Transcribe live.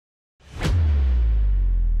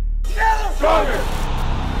Stronger!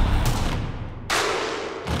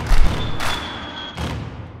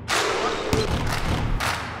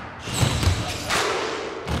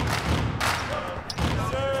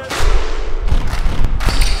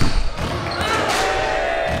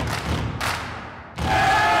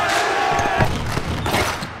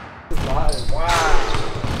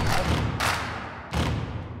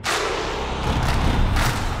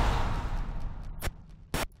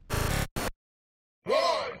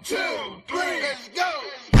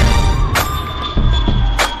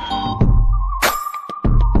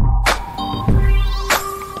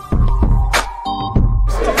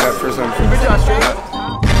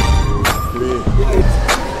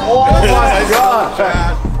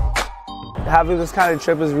 Having this kind of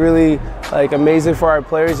trip is really amazing for our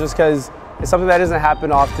players, just because it's something that doesn't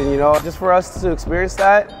happen often, you know. Just for us to experience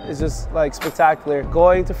that is just spectacular.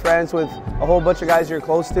 Going to France with a whole bunch of guys you're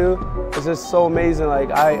close to is just so amazing.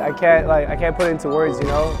 I can't put it into words, you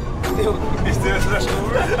know.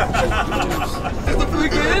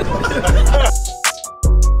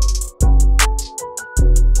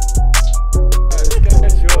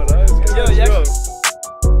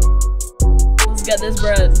 Let's get this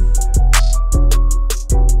bread.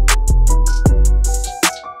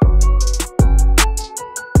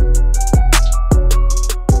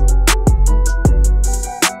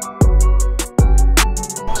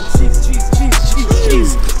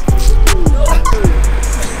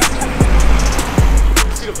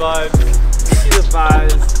 See the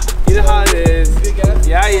vibes. You know how it is.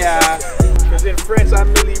 Yeah. Because in French,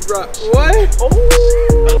 I'm really rough. What? Oh.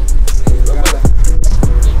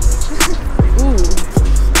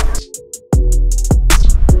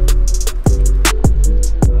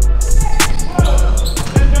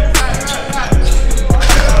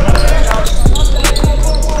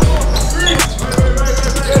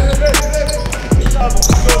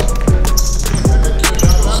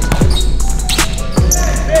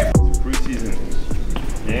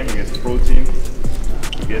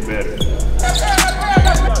 Get better.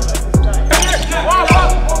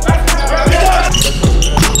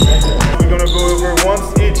 We're gonna go over once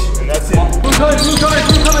each, and that's it. Blue time.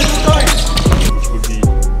 Which would be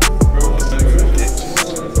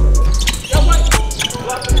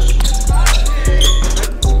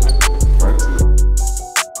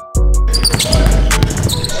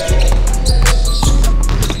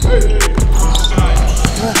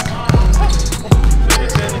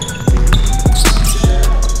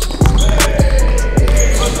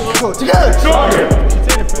together! Stronger!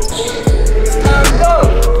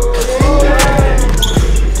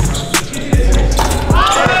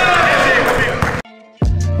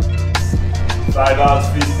 Side outs,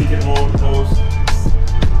 please pick and roll, close.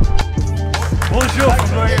 Bonjour from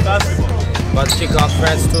Laurier Basketball. About to kick off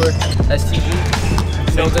France tour, STG.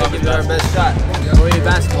 So we're gonna give it our best shot. Laurier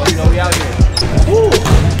Basketball, you know we out here. Woo!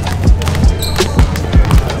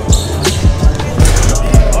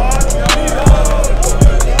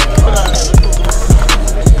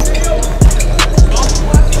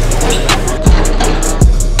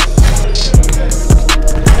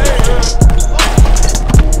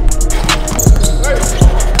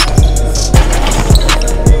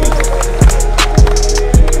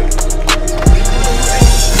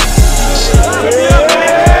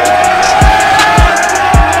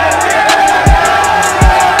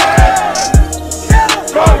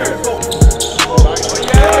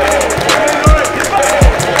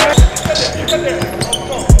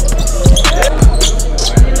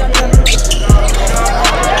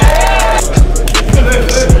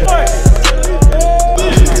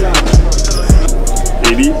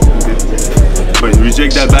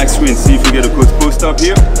 Reject that back swing, see if you get a good post up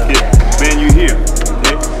here. Okay, man, you here.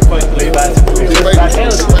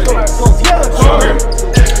 Okay.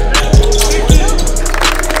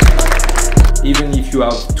 Even if you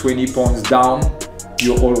have 20 points down,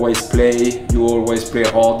 you always play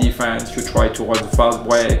hard defense, you try to run the fast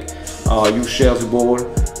break, you share the ball,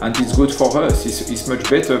 and it's good for us. It's much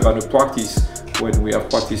better than a practice when we have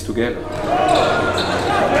practice together.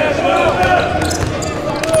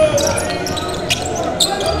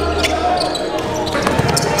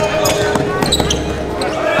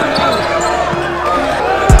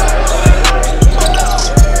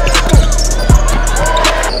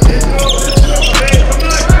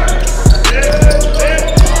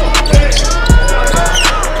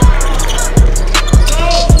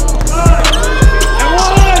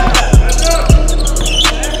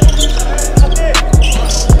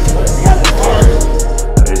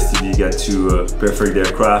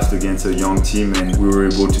 craft against a young team, and we were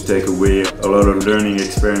able to take away a lot of learning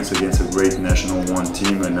experience against a great National 1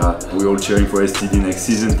 team. And we're all cheering for STD next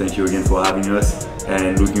season. Thank you again for having us,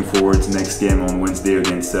 and looking forward to next game on Wednesday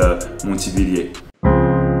against Montpellier.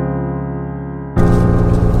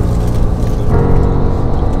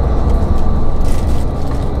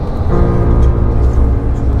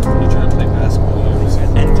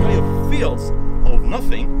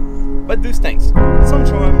 But those tanks,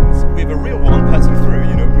 sometimes with a real one passing through,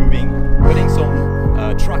 you know, moving, putting some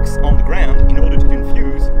trucks on the ground in order to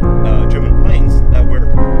confuse German planes that were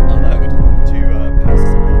allowed to pass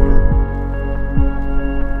over.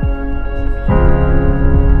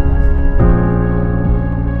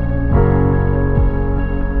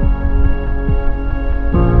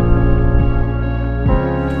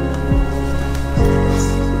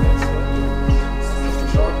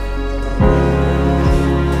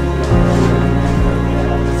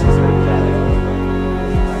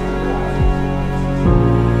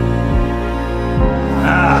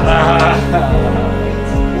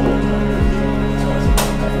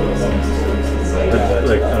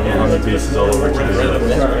 Like, I don't know how many bases all over to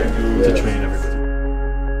train everybody.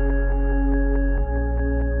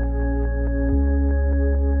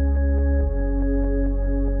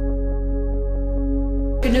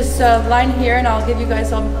 You can just line here and I'll give you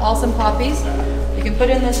guys all some poppies. You can put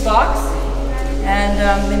in this box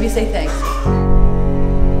and maybe say thanks.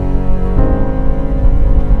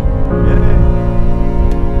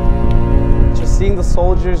 Just seeing the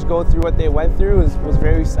soldiers go through what they went through was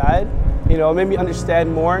very sad. You know, it made me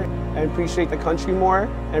understand more and appreciate the country more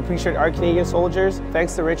and appreciate our Canadian soldiers.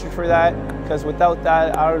 Thanks to Richard for that, because without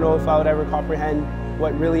that, I don't know if I would ever comprehend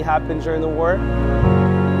what really happened during the war.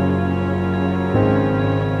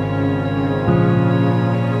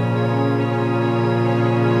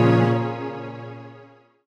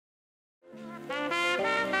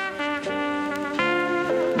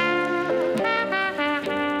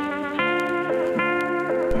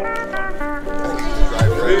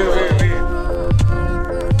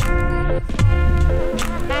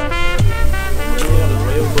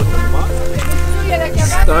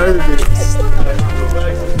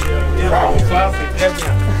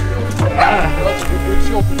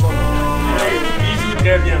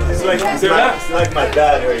 It's like my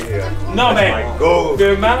dad right here. Non mais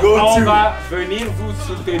demain on va venir vous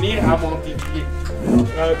soutenir à Montpellier.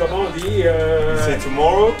 Comment on dit Say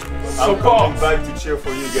tomorrow I'm coming back to cheer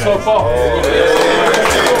for you guys. Support.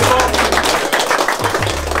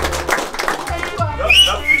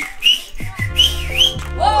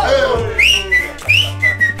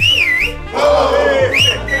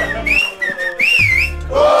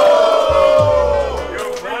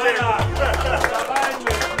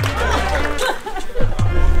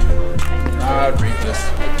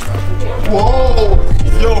 Whoa!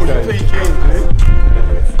 Yo, you play games, man.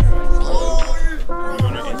 I'm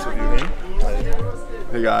gonna interview him.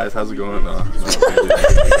 Hey guys, how's it going?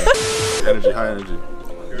 Energy, high energy.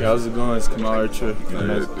 Yeah, how's it going? It's Kamal Archer.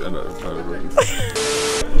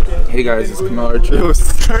 Hey guys, it's Kamal Archer. Yo,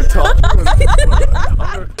 start talking.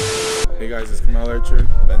 Hey guys, it's Kamal Archer.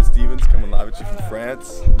 Ben Stevens coming live at you from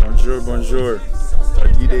France. Bonjour, bonjour. It's our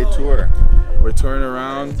D-Day tour. We're touring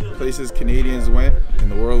around places Canadians went in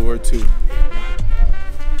the World War II.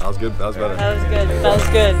 That was good. That was better. That was good. That was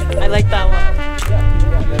good. I like that one.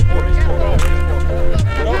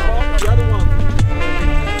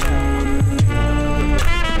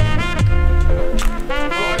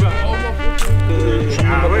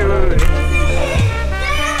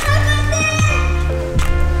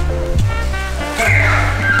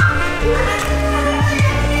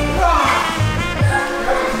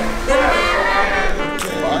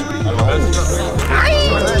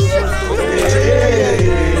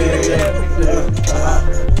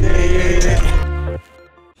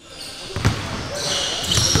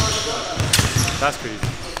 That's crazy.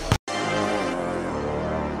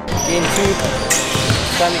 Game 2,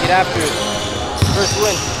 time to get after it. First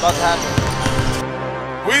win, about to happen.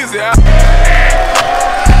 Wheezy,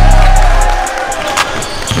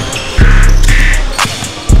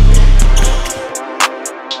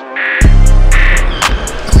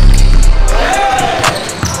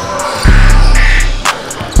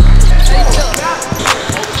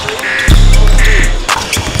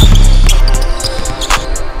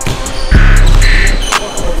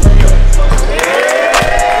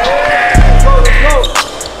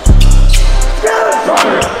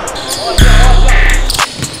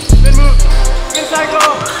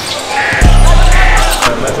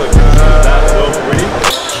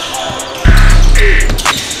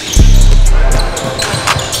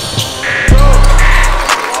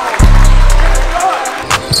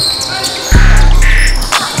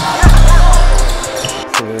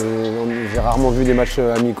 matchs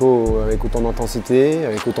amicaux avec autant d'intensité,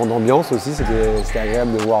 avec autant d'ambiance aussi. C'était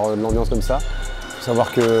agréable de voir de l'ambiance comme ça. Il faut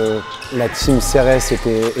savoir que la team CRS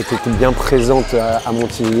était bien présente à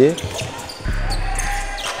Montillier.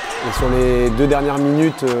 Et sur les 2 dernières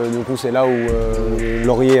minutes, du coup, c'est là où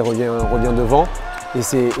Laurier revient devant. Et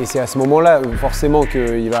c'est à ce moment-là, forcément,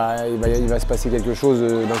 qu'il va se passer quelque chose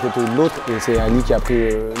d'un côté ou de l'autre. Et c'est Ali qui a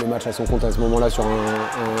pris le match à son compte à ce moment-là sur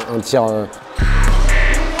un tir.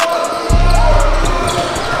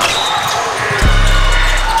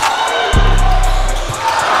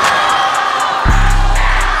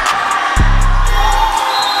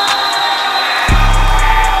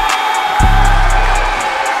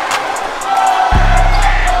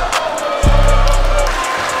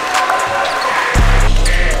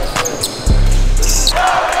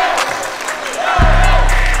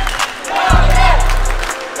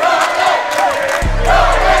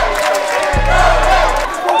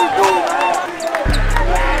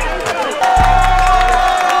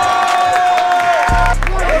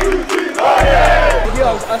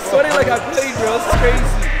 I sweated like I played, bro. It's crazy.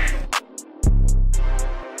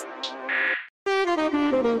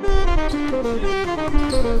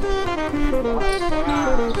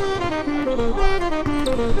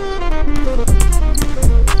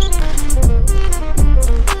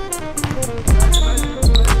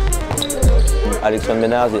 Alexandre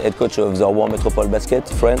Ménard, the head coach of the Rouen Metropole Basket,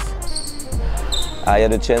 France. I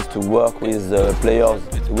had a chance to work with the players.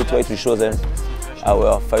 We try to show them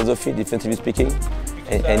our philosophy, defensively speaking,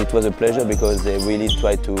 and it was a pleasure because they really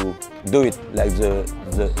tried to do it like the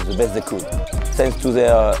best they could. Thanks to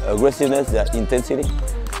their aggressiveness, their intensity,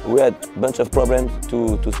 we had a bunch of problems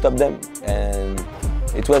to stop them, and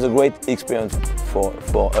it was a great experience for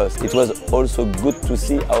us. It was also good to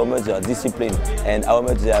see how much they are disciplined and how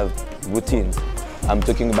much they have routines. I'm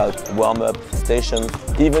talking about warm-up stations.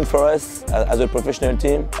 Even for us, as a professional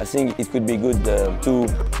team, I think it could be good to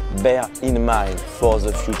bear in mind for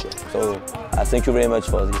the future. So I thank you very much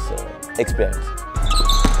for this experience.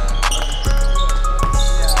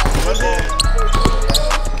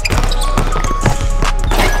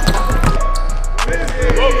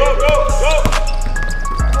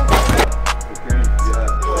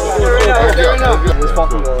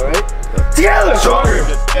 Together! Stronger!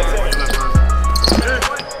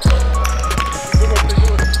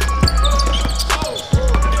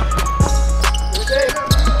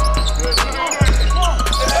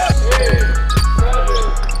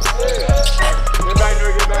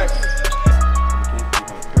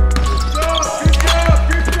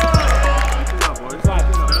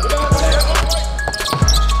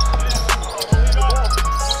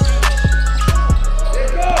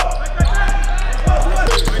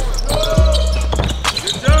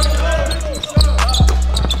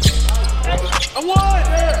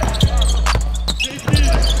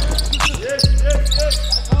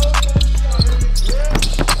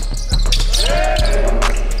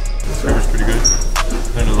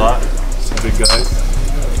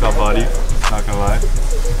 Got body, not gonna lie.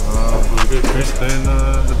 We're good. We're just playing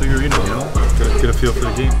the big arena, you know? Get a feel for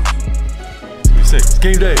the game. It's gonna be sick. It's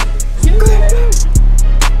game day!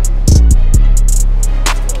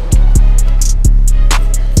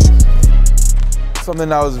 Something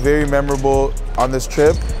that was very memorable on this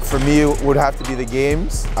trip, for me, would have to be the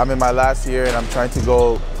games. I'm in my last year and I'm trying to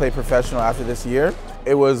go play professional after this year.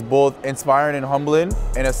 It was both inspiring and humbling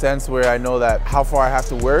in a sense where I know that how far I have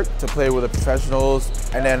to work to play with the professionals,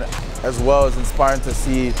 and then as well as inspiring to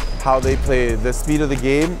see how they play. The speed of the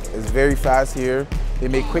game is very fast here. They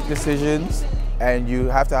make quick decisions and you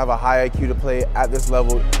have to have a high IQ to play at this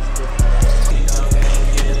level.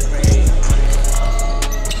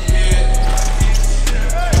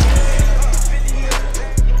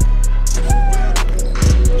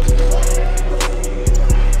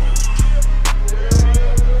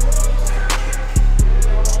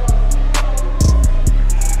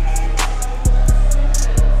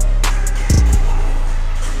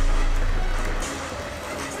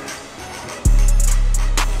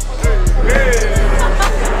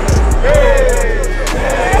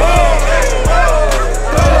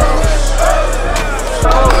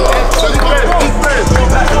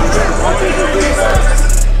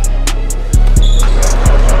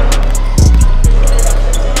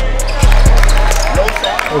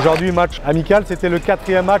 Aujourd'hui, match amical, c'était le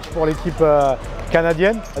 4e match pour l'équipe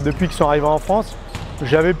canadienne depuis qu'ils sont arrivés en France.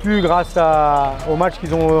 J'avais pu, grâce au match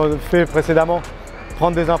qu'ils ont fait précédemment,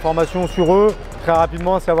 prendre des informations sur eux, très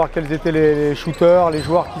rapidement savoir quels étaient les shooters, les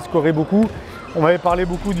joueurs qui scoraient beaucoup. On m'avait parlé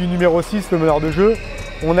beaucoup du numéro 6, le meneur de jeu.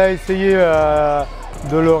 On a essayé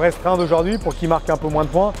de le restreindre aujourd'hui pour qu'il marque un peu moins de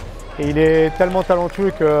points. Et il est tellement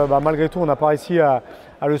talentueux que malgré tout, on n'a pas réussi à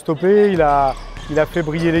le stopper. Il a fait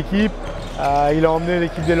briller l'équipe. Il a emmené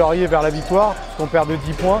l'équipe des Lauriers vers la victoire, on perd de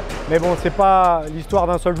 10 points. Mais bon, c'est pas l'histoire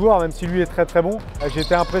d'un seul joueur, même si lui est très très bon. J'ai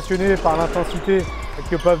été impressionné par l'intensité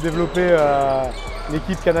que peuvent développer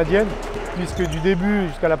l'équipe canadienne, puisque du début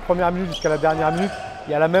jusqu'à la première minute, jusqu'à la dernière minute,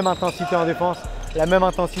 il y a la même intensité en défense, la même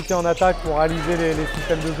intensité en attaque pour réaliser les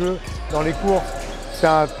systèmes de jeu dans les courses. C'est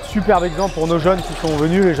un superbe exemple pour nos jeunes qui sont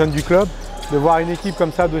venus, les jeunes du club, de voir une équipe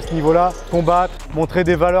comme ça, de ce niveau-là, combattre, montrer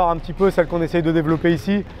des valeurs un petit peu, celles qu'on essaye de développer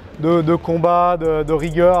ici, de combat, de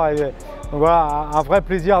rigueur. Et donc voilà, un vrai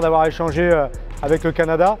plaisir d'avoir échangé avec le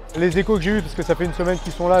Canada. Les échos que j'ai eus, parce que ça fait une semaine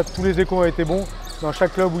qu'ils sont là, tous les échos ont été bons. Dans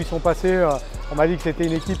chaque club où ils sont passés, on m'a dit que c'était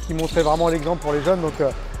une équipe qui montrait vraiment l'exemple pour les jeunes. Donc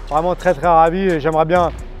vraiment très très ravi, et j'aimerais bien,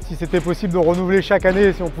 si c'était possible, de renouveler chaque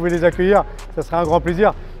année, si on pouvait les accueillir, ça serait un grand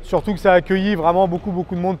plaisir. Surtout que ça a accueilli vraiment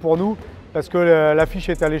beaucoup de monde pour nous, parce que l'affiche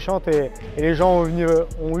est alléchante et les gens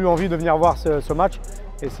ont eu envie de venir voir ce match,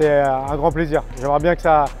 et c'est un grand plaisir. J'aimerais bien que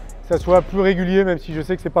ça soit plus régulier, même si je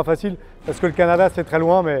sais que c'est pas facile, parce que le Canada c'est très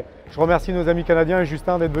loin, mais je remercie nos amis canadiens et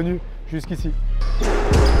Justin d'être venus jusqu'ici.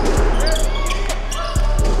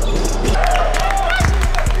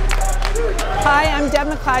 Hi, I'm Deb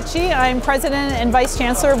McClatchy. I'm President and Vice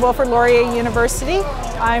Chancellor of Wilfrid Laurier University.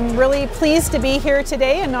 I'm really pleased to be here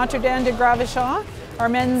today in Notre Dame de Gravejean. Our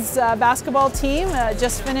men's basketball team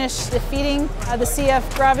just finished defeating the CF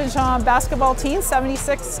Gravejean basketball team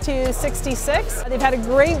 76-66. They've had a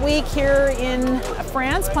great week here in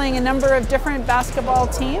France, playing a number of different basketball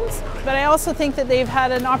teams. But I also think that they've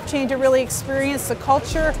had an opportunity to really experience the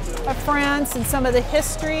culture of France and some of the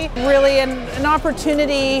history. Really an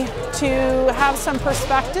opportunity to have some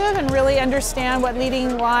perspective and really understand what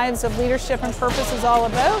leading lives of leadership and purpose is all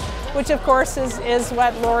about, which of course is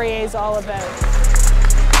what Laurier is all about.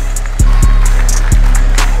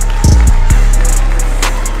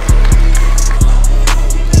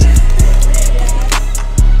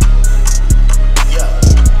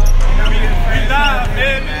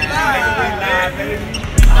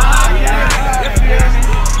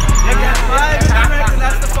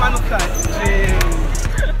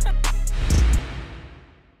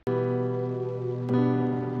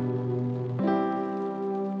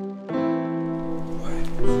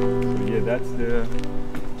 That's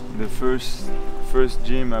the first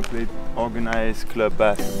gym I played organized club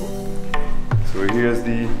basketball. So here's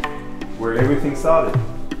where everything started.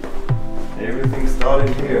 Everything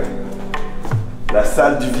started here. La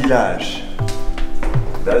salle du village.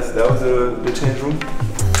 That was the change room,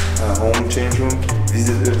 home change room,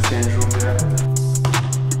 visitor change room there.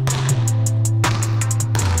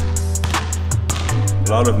 A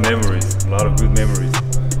lot of memories, a lot of good memories.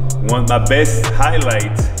 My best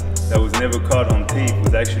highlight that was never caught on tape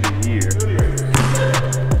was actually here.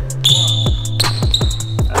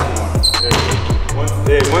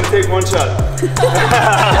 One take, one shot.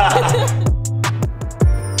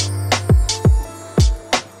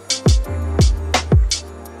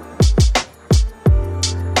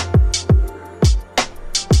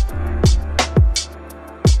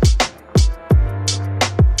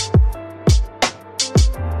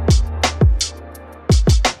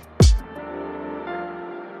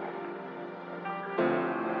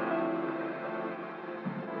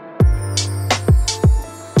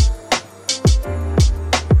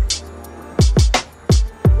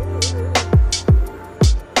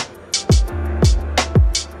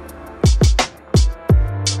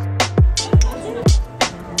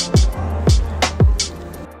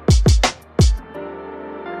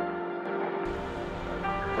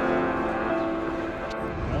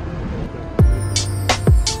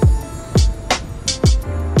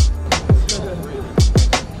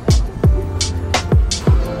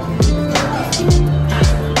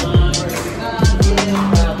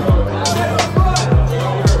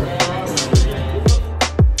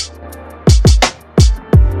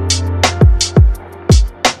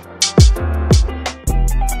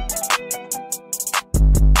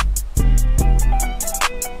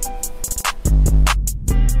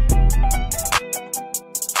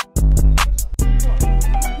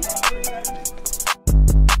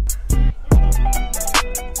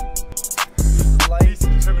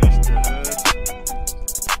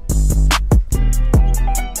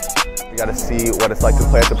 got to see what it's like to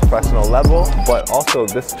play at the professional level, but also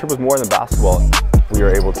this trip was more than basketball. We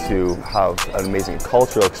were able to have an amazing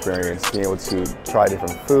cultural experience, being able to try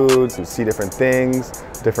different foods, to see different things,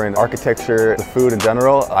 different architecture, the food in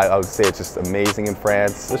general. I would say it's just amazing in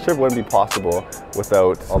France. This trip wouldn't be possible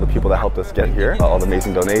without all the people that helped us get here, all the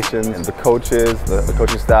amazing donations, and the coaches, the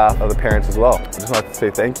coaching staff, the parents as well. I just wanted to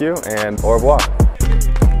say thank you and au revoir.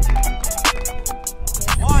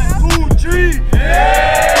 country!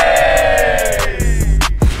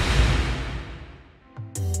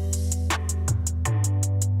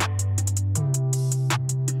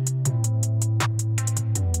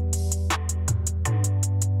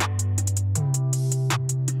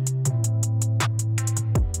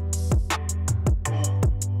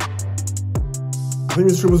 I think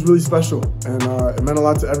this trip was really special, and it meant a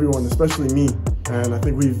lot to everyone, especially me. And I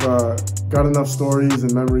think we've got enough stories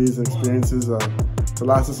and memories and experiences to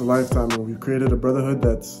last us a lifetime, and we've created a brotherhood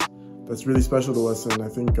that's really special to us, and I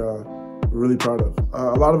think we're really proud of.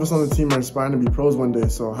 A lot of us on the team are aspiring to be pros one day,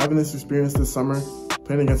 so having this experience this summer,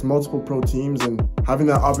 playing against multiple pro teams and having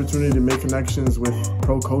that opportunity to make connections with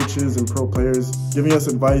pro coaches and pro players, giving us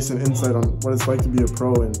advice and insight on what it's like to be a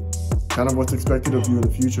pro and kind of what's expected of you in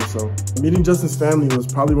the future. So meeting Justin's family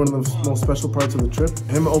was probably one of the most special parts of the trip.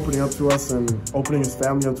 Him opening up to us and opening his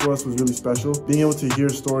family up to us was really special. Being able to hear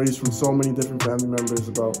stories from so many different family members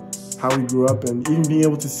about how he grew up, and even being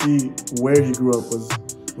able to see where he grew up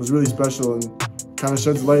was really special, and kind of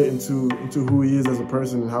sheds light into who he is as a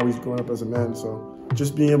person and how he's grown up as a man. So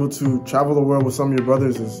just being able to travel the world with some of your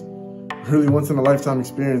brothers is really once in a lifetime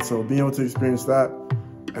experience. So being able to experience that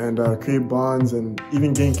and create bonds and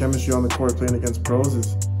even gain chemistry on the court playing against pros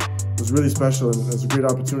was really special, and it's a great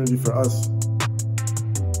opportunity for us.